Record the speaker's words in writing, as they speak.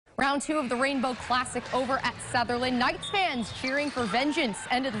Round 2 of the Rainbow Classic over at Sutherland. Knights fans cheering for vengeance.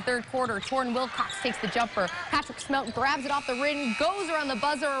 End of the third quarter. Torrin Wilcox takes the jumper. Patrick Smelt grabs it off the rim, goes around the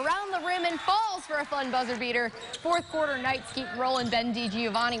buzzer, around the rim, and falls for a fun buzzer beater. Fourth quarter, Knights keep rolling. Ben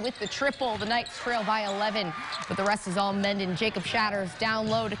DiGiovanni with the triple. The Knights trail by 11, but the rest is all Mendon. Jacob Shatters down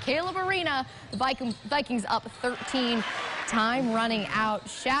low to Caleb Arena. The Vikings up 13. Time running out.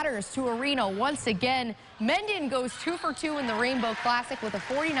 Shatters to Arena once again. Mendon goes 2 for 2 in the Rainbow Classic with a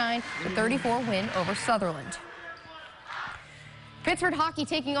 49-34 win over Sutherland. Pittsford hockey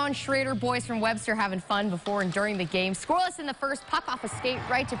taking on Schroeder. Boys from Webster having fun before and during the game. Scoreless in the first. Puck off a skate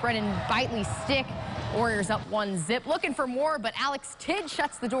right to Brennan Bitely's stick. Warriors up 1-0. Looking for more, but Alex Tidd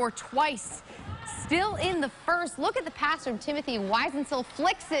shuts the door twice. Still in the first. Look at the pass from Timothy Weisenthal.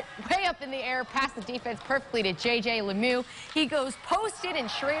 Flicks it way up in the air past the defense perfectly to J.J. Lemieux. He goes posted, and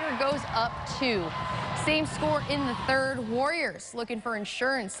Schroeder goes up 2. Same score in the third. Warriors looking for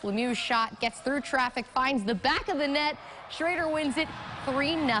insurance. Lemieux's shot gets through traffic, finds the back of the net. Schroeder wins it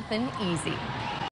 3-0 easy.